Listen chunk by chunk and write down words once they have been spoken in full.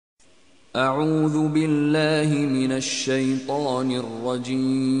أعوذ بالله من الشيطان الرجيم.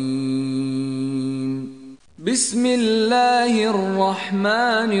 بسم الله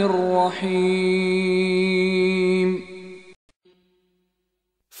الرحمن الرحيم.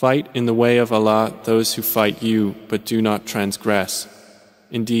 Fight in the way of Allah those who fight you but do not transgress.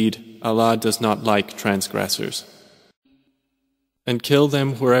 Indeed, Allah does not like transgressors. And kill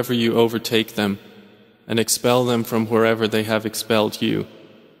them wherever you overtake them, and expel them from wherever they have expelled you.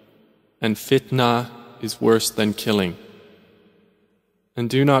 And fitna is worse than killing. And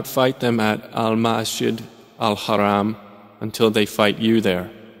do not fight them at al-Masjid al-Haram until they fight you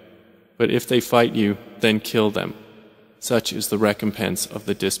there. But if they fight you, then kill them. Such is the recompense of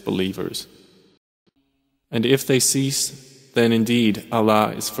the disbelievers. And if they cease, then indeed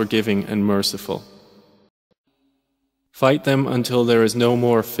Allah is forgiving and merciful. Fight them until there is no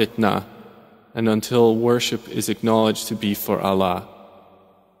more fitna, and until worship is acknowledged to be for Allah.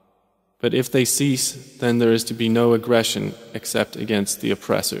 But if they cease, then there is to be no aggression except against the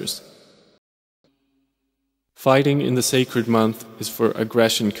oppressors. Fighting in the sacred month is for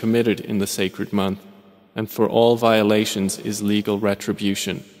aggression committed in the sacred month, and for all violations is legal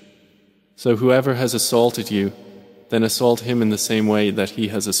retribution. So whoever has assaulted you, then assault him in the same way that he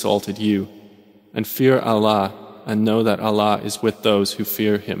has assaulted you, and fear Allah, and know that Allah is with those who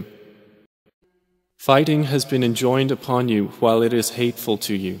fear Him. Fighting has been enjoined upon you while it is hateful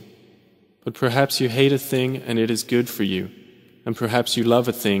to you. But perhaps you hate a thing and it is good for you, and perhaps you love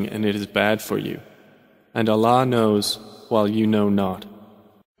a thing and it is bad for you. And Allah knows while you know not.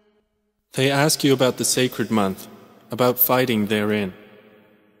 They ask you about the sacred month, about fighting therein.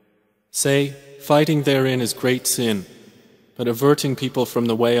 Say, fighting therein is great sin, but averting people from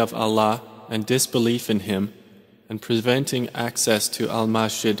the way of Allah and disbelief in Him, and preventing access to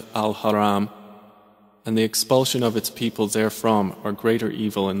Al-Masjid Al-Haram, and the expulsion of its people therefrom are greater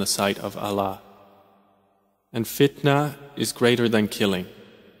evil in the sight of Allah. And fitna is greater than killing.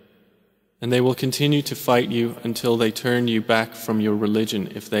 And they will continue to fight you until they turn you back from your religion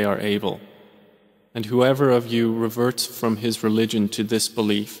if they are able. And whoever of you reverts from his religion to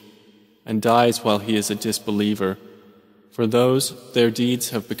disbelief, and dies while he is a disbeliever, for those their deeds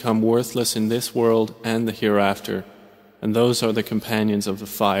have become worthless in this world and the hereafter, and those are the companions of the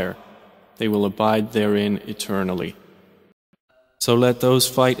fire. They will abide therein eternally. So let those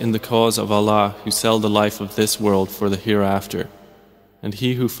fight in the cause of Allah who sell the life of this world for the hereafter. And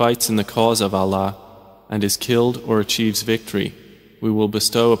he who fights in the cause of Allah and is killed or achieves victory, we will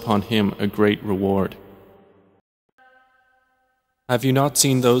bestow upon him a great reward. Have you not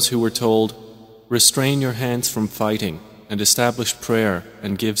seen those who were told, "Restrain your hands from fighting and establish prayer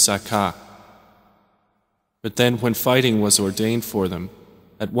and give zakah"? But then when fighting was ordained for them,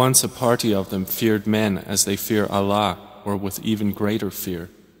 at once a party of them feared men as they fear Allah, or with even greater fear.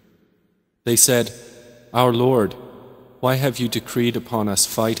 They said, "Our Lord, why have you decreed upon us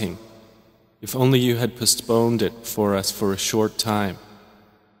fighting? If only you had postponed it for us for a short time."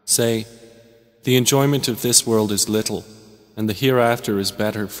 Say, the enjoyment of this world is little, and the hereafter is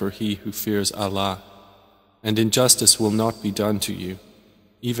better for he who fears Allah, and injustice will not be done to you,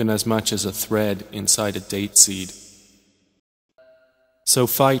 even as much as a thread inside a date seed. So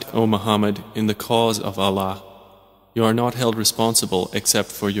fight, O Muhammad, in the cause of Allah. You are not held responsible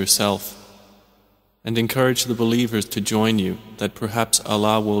except for yourself. And encourage the believers to join you, that perhaps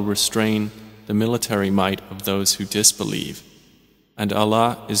Allah will restrain the military might of those who disbelieve. And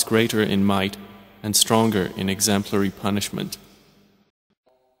Allah is greater in might and stronger in exemplary punishment.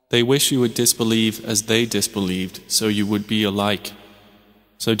 They wish you would disbelieve as they disbelieved, so you would be alike.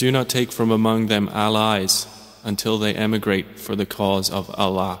 So do not take from among them allies until they emigrate for the cause of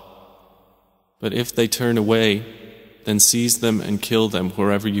Allah. But if they turn away, then seize them and kill them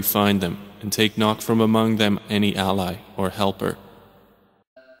wherever you find them, and take not from among them any ally or helper.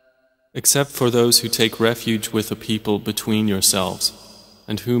 Except for those who take refuge with a people between yourselves,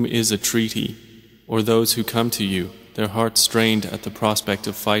 and whom is a treaty, or those who come to you, their hearts strained at the prospect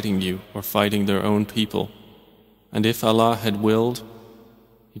of fighting you or fighting their own people. And if Allah had willed,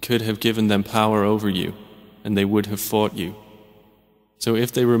 He could have given them power over you, and they would have fought you. So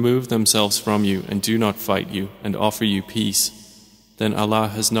if they remove themselves from you and do not fight you and offer you peace, then Allah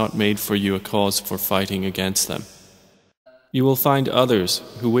has not made for you a cause for fighting against them. You will find others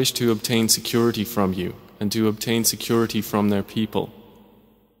who wish to obtain security from you and to obtain security from their people.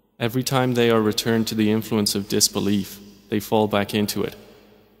 Every time they are returned to the influence of disbelief, they fall back into it.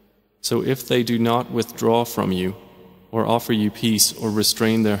 So if they do not withdraw from you, or offer you peace or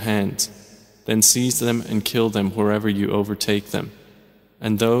restrain their hands, then seize them and kill them wherever you overtake them.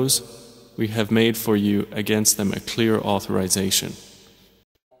 And those we have made for you against them a clear authorization.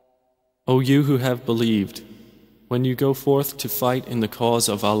 O you who have believed, when you go forth to fight in the cause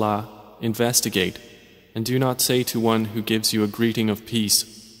of Allah, investigate, and do not say to one who gives you a greeting of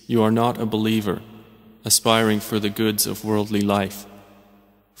peace, you are not a believer, aspiring for the goods of worldly life.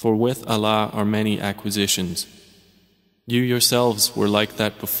 For with Allah are many acquisitions. You yourselves were like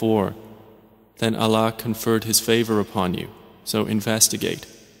that before. Then Allah conferred His favor upon you, so investigate.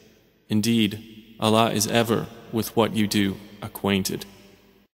 Indeed, Allah is ever with what you do acquainted.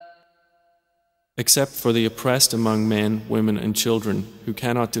 Except for the oppressed among men, women and children who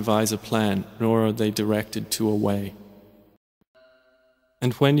cannot devise a plan, nor are they directed to a way.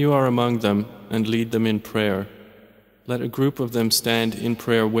 And when you are among them and lead them in prayer, let a group of them stand in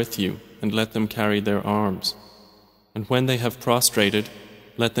prayer with you and let them carry their arms. And when they have prostrated,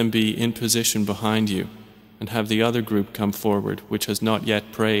 let them be in position behind you and have the other group come forward which has not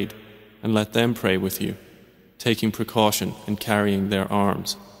yet prayed and let them pray with you, taking precaution and carrying their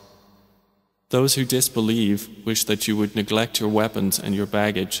arms. Those who disbelieve wish that you would neglect your weapons and your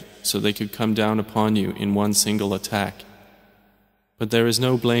baggage so they could come down upon you in one single attack. But there is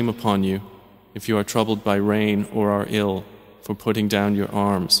no blame upon you if you are troubled by rain or are ill for putting down your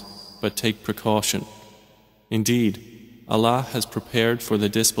arms, but take precaution. Indeed, Allah has prepared for the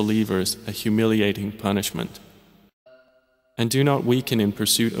disbelievers a humiliating punishment. And do not weaken in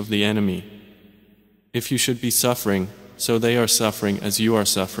pursuit of the enemy. If you should be suffering, so they are suffering as you are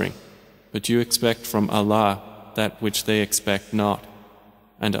suffering. But you expect from Allah that which they expect not,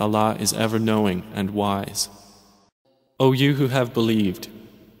 and Allah is ever knowing and wise. O you who have believed,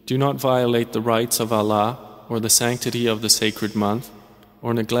 do not violate the rights of Allah or the sanctity of the sacred month,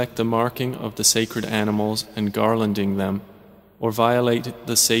 or neglect the marking of the sacred animals and garlanding them, or violate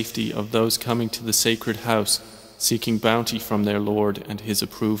the safety of those coming to the sacred house seeking bounty from their Lord and His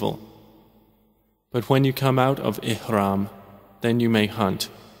approval. But when you come out of ihram, then you may hunt.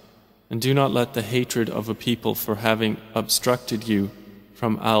 And do not let the hatred of a people for having obstructed you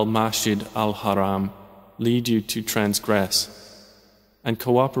from al-Masjid al-Haram lead you to transgress. And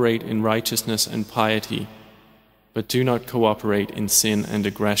cooperate in righteousness and piety, but do not cooperate in sin and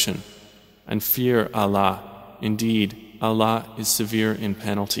aggression. And fear Allah. Indeed, Allah is severe in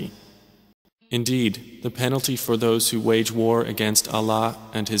penalty. Indeed, the penalty for those who wage war against Allah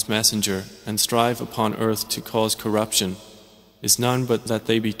and His Messenger and strive upon earth to cause corruption is none but that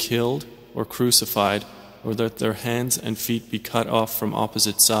they be killed or crucified, or that their hands and feet be cut off from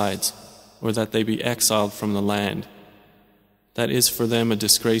opposite sides, or that they be exiled from the land. That is for them a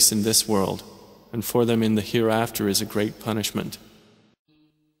disgrace in this world, and for them in the hereafter is a great punishment.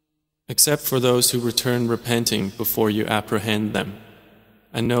 Except for those who return repenting before you apprehend them,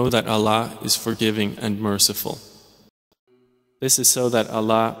 and know that Allah is forgiving and merciful. This is so that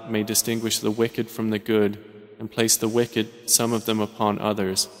Allah may distinguish the wicked from the good, and place the wicked, some of them upon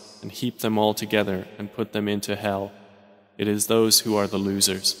others, and heap them all together and put them into hell. It is those who are the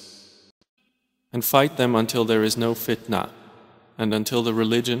losers. And fight them until there is no fitna, and until the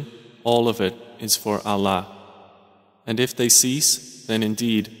religion, all of it, is for Allah. And if they cease, then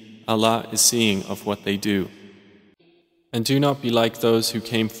indeed Allah is seeing of what they do. And do not be like those who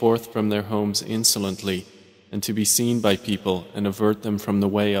came forth from their homes insolently, and to be seen by people and avert them from the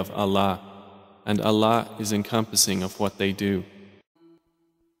way of Allah. And Allah is encompassing of what they do.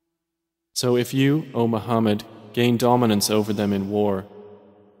 So if you, O Muhammad, gain dominance over them in war,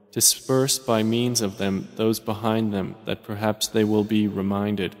 disperse by means of them those behind them that perhaps they will be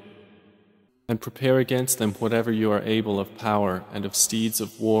reminded, and prepare against them whatever you are able of power and of steeds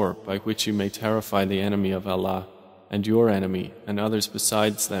of war by which you may terrify the enemy of Allah and your enemy and others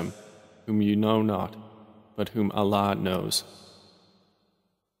besides them whom you know not, but whom Allah knows.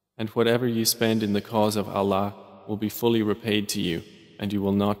 And whatever you spend in the cause of Allah will be fully repaid to you, and you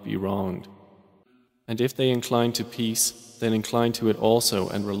will not be wronged. And if they incline to peace, then incline to it also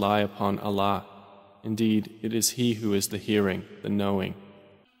and rely upon Allah. Indeed, it is He who is the hearing, the knowing.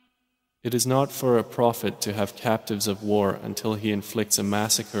 It is not for a prophet to have captives of war until he inflicts a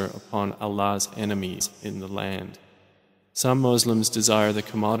massacre upon Allah's enemies in the land. Some Muslims desire the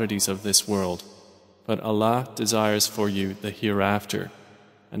commodities of this world, but Allah desires for you the hereafter.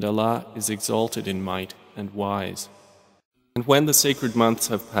 And Allah is exalted in might and wise. And when the sacred months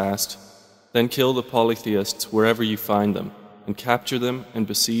have passed, then kill the polytheists wherever you find them, and capture them and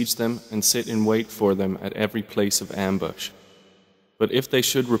besiege them and sit in wait for them at every place of ambush. But if they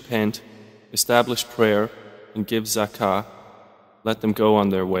should repent, establish prayer, and give zakah, let them go on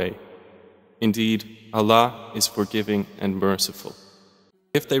their way. Indeed, Allah is forgiving and merciful.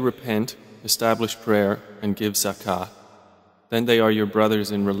 If they repent, establish prayer, and give zakah, then they are your brothers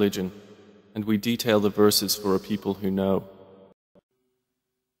in religion, and we detail the verses for a people who know.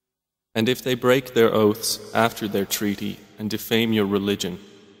 And if they break their oaths after their treaty and defame your religion,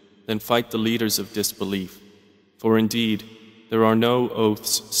 then fight the leaders of disbelief. For indeed, there are no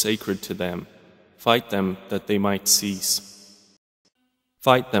oaths sacred to them. Fight them that they might cease.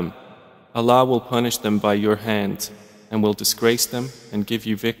 Fight them. Allah will punish them by your hands, and will disgrace them and give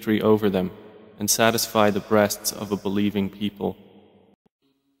you victory over them, and satisfy the breasts of a believing people.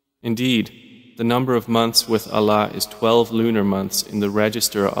 Indeed, the number of months with Allah is 12 lunar months in the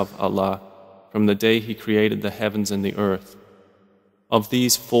register of Allah, from the day He created the heavens and the earth. Of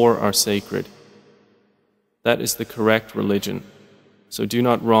these 4 are sacred. That is the correct religion, so do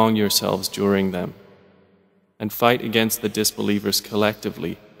not wrong yourselves during them. And fight against the disbelievers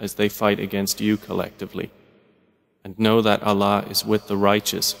collectively as they fight against you collectively. And know that Allah is with the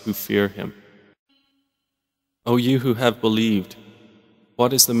righteous who fear Him. O you who have believed,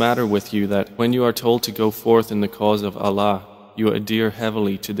 what is the matter with you that, when you are told to go forth in the cause of Allah, you adhere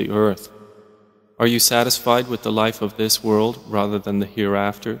heavily to the earth? Are you satisfied with the life of this world rather than the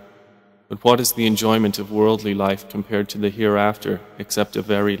hereafter? But what is the enjoyment of worldly life compared to the hereafter, except a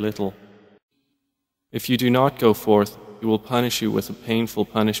very little? If you do not go forth, He will punish you with a painful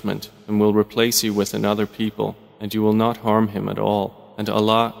punishment, and will replace you with another people, and you will not harm him at all, and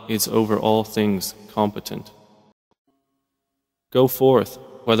Allah is over all things competent. Go forth,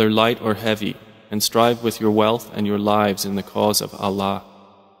 whether light or heavy, and strive with your wealth and your lives in the cause of Allah.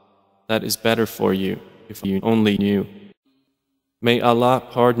 That is better for you, if you only knew. May Allah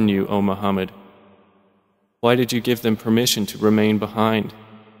pardon you, O Muhammad. Why did you give them permission to remain behind?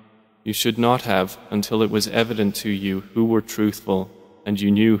 You should not have, until it was evident to you who were truthful, and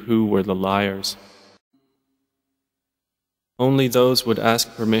you knew who were the liars. Only those would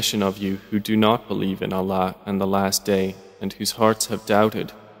ask permission of you who do not believe in Allah and the Last Day, and whose hearts have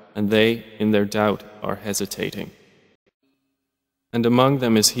doubted, and they, in their doubt, are hesitating. And among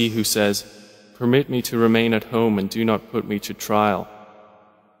them is he who says, "Permit me to remain at home and do not put me to trial."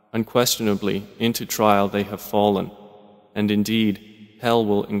 Unquestionably, into trial they have fallen, and indeed, hell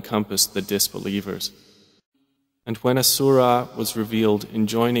will encompass the disbelievers. And when a surah was revealed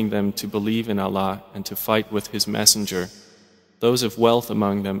enjoining them to believe in Allah and to fight with His Messenger, those of wealth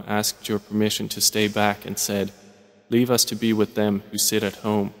among them asked your permission to stay back and said, "Leave us to be with them who sit at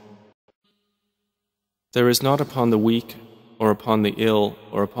home." There is not upon the weak, or upon the ill,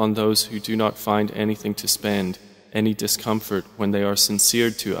 or upon those who do not find anything to spend, any discomfort when they are sincere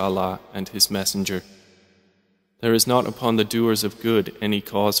to Allah and His Messenger. There is not upon the doers of good any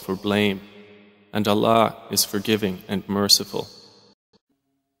cause for blame, and Allah is forgiving and merciful.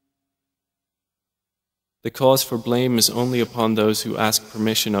 The cause for blame is only upon those who ask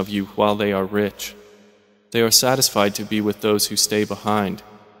permission of you while they are rich. They are satisfied to be with those who stay behind,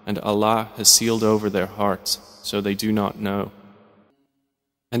 and Allah has sealed over their hearts, so they do not know.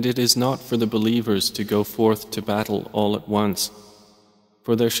 And it is not for the believers to go forth to battle all at once,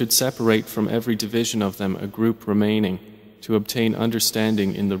 for there should separate from every division of them a group remaining, to obtain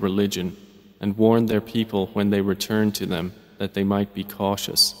understanding in the religion, and warn their people when they return to them, that they might be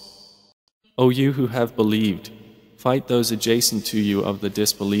cautious. O you who have believed, fight those adjacent to you of the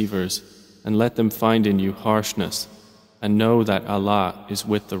disbelievers, and let them find in you harshness, and know that Allah is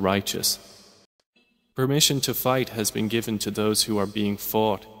with the righteous. Permission to fight has been given to those who are being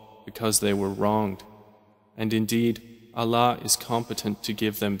fought, because they were wronged, and indeed, Allah is competent to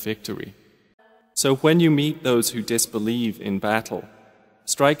give them victory. So when you meet those who disbelieve in battle,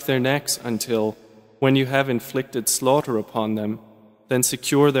 strike their necks until, when you have inflicted slaughter upon them, then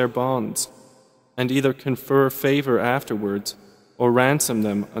secure their bonds, and either confer favor afterwards, or ransom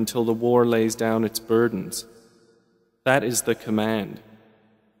them until the war lays down its burdens. That is the command.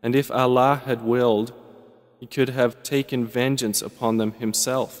 And if Allah had willed, He could have taken vengeance upon them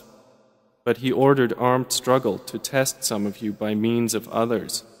Himself. But He ordered armed struggle to test some of you by means of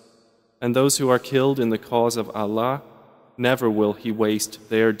others. And those who are killed in the cause of Allah, never will He waste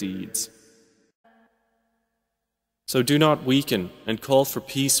their deeds. So do not weaken and call for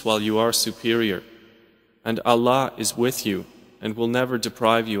peace while you are superior. And Allah is with you and will never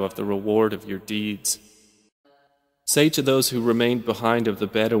deprive you of the reward of your deeds. Say to those who remained behind of the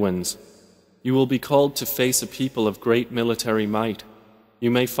Bedouins, "You will be called to face a people of great military might. You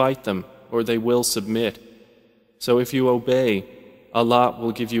may fight them, or they will submit. So if you obey, Allah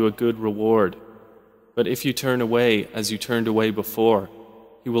will give you a good reward. But if you turn away as you turned away before,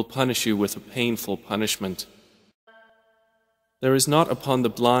 He will punish you with a painful punishment." There is not upon the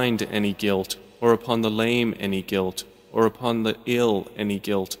blind any guilt, or upon the lame any guilt, or upon the ill any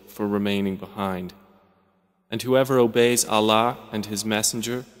guilt for remaining behind. And whoever obeys Allah and His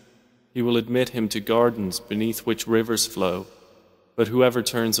Messenger, He will admit him to gardens beneath which rivers flow, but whoever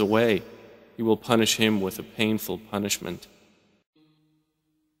turns away, He will punish him with a painful punishment.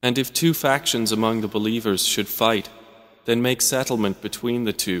 And if two factions among the believers should fight, then make settlement between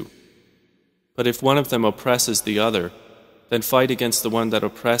the two. But if one of them oppresses the other, then fight against the one that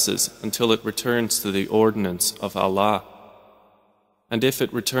oppresses until it returns to the ordinance of Allah. And if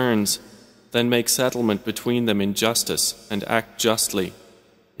it returns, then make settlement between them in justice and act justly.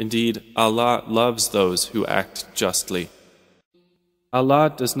 Indeed, Allah loves those who act justly.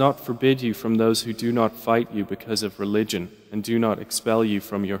 Allah does not forbid you from those who do not fight you because of religion and do not expel you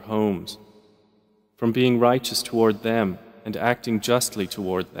from your homes, from being righteous toward them and acting justly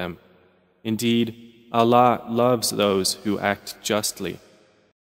toward them. Indeed, Allah loves those who act justly.